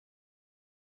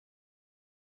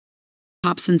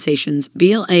K-pop sensations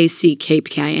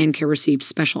Blackpink received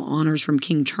special honors from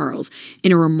King Charles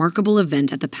in a remarkable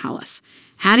event at the palace.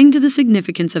 Adding to the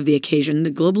significance of the occasion, the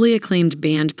globally acclaimed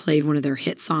band played one of their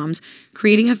hit songs,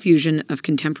 creating a fusion of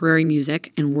contemporary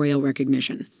music and royal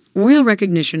recognition. Royal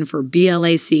recognition for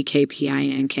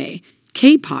Blackpink.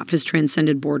 K-pop has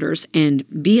transcended borders, and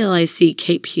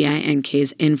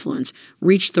Blackpink's influence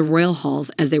reached the royal halls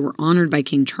as they were honored by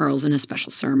King Charles in a special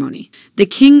ceremony. The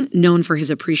king, known for his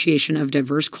appreciation of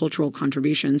diverse cultural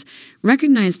contributions,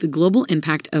 recognized the global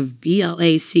impact of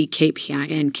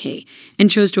Blackpink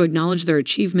and chose to acknowledge their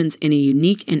achievements in a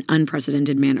unique and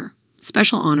unprecedented manner.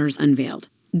 Special honors unveiled.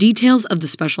 Details of the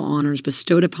special honors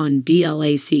bestowed upon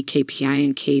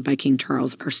Blackpink by King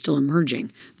Charles are still emerging.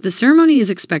 The ceremony is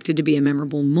expected to be a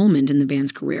memorable moment in the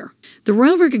band's career. The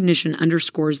royal recognition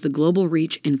underscores the global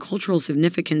reach and cultural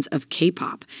significance of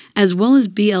K-pop, as well as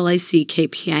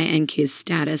Blackpink's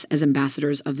status as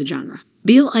ambassadors of the genre.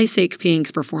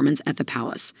 Blackpink's performance at the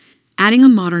palace. Adding a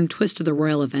modern twist to the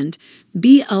royal event,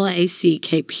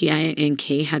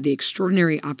 Blackpink had the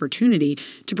extraordinary opportunity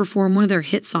to perform one of their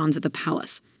hit songs at the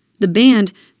palace. The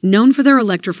band, known for their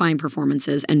electrifying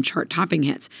performances and chart-topping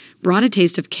hits, brought a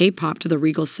taste of K-pop to the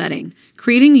regal setting,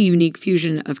 creating a unique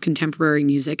fusion of contemporary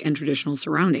music and traditional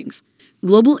surroundings.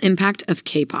 Global impact of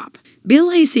K-pop.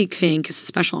 Blackpink's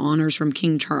special honors from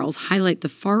King Charles highlight the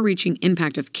far-reaching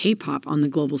impact of K-pop on the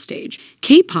global stage.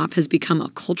 K-pop has become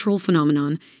a cultural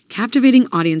phenomenon, captivating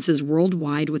audiences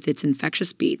worldwide with its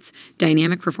infectious beats,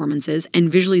 dynamic performances,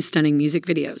 and visually stunning music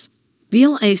videos.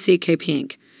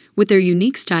 Blackpink, with their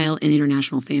unique style and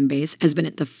international fan base, has been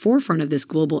at the forefront of this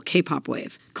global K-pop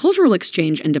wave. Cultural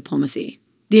exchange and diplomacy.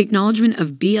 The acknowledgement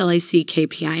of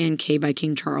Blackpink by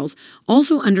King Charles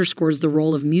also underscores the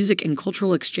role of music in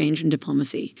cultural exchange and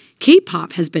diplomacy.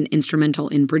 K-pop has been instrumental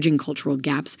in bridging cultural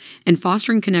gaps and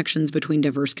fostering connections between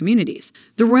diverse communities.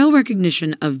 The royal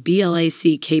recognition of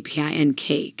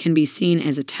Blackpink can be seen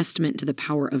as a testament to the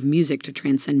power of music to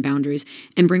transcend boundaries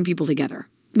and bring people together.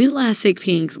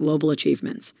 Blackpink's global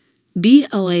achievements.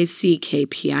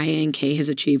 Blackpink has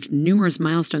achieved numerous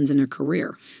milestones in their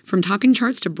career, from topping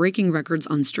charts to breaking records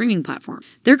on streaming platforms.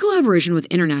 Their collaboration with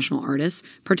international artists,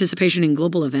 participation in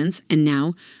global events, and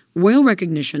now royal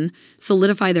recognition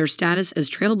solidify their status as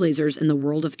trailblazers in the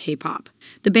world of K-pop.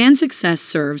 The band's success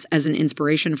serves as an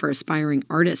inspiration for aspiring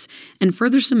artists and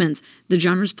further cements the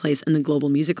genre's place in the global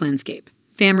music landscape.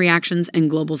 Fan reactions, and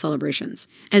global celebrations.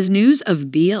 As news of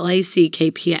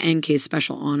Blackpink's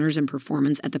special honors and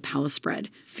performance at the palace spread,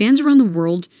 fans around the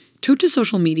world took to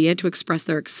social media to express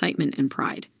their excitement and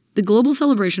pride. The global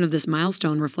celebration of this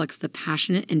milestone reflects the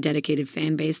passionate and dedicated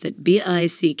fan base that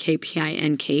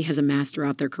Blackpink has amassed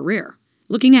throughout their career.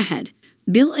 Looking ahead,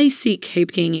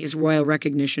 Blackpink's royal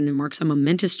recognition marks a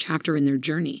momentous chapter in their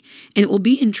journey, and it will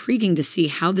be intriguing to see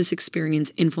how this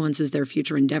experience influences their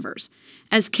future endeavors.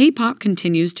 As K-pop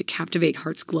continues to captivate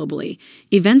hearts globally,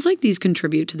 events like these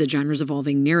contribute to the genre's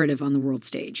evolving narrative on the world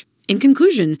stage. In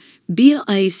conclusion,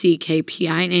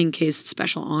 Blackpink's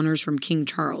special honors from King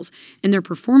Charles and their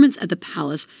performance at the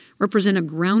palace represent a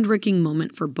groundbreaking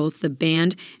moment for both the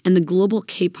band and the global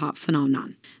K-pop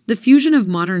phenomenon. The fusion of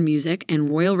modern music and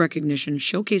royal recognition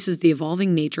showcases the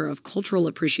evolving nature of cultural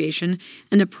appreciation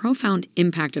and the profound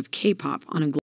impact of K-pop on a global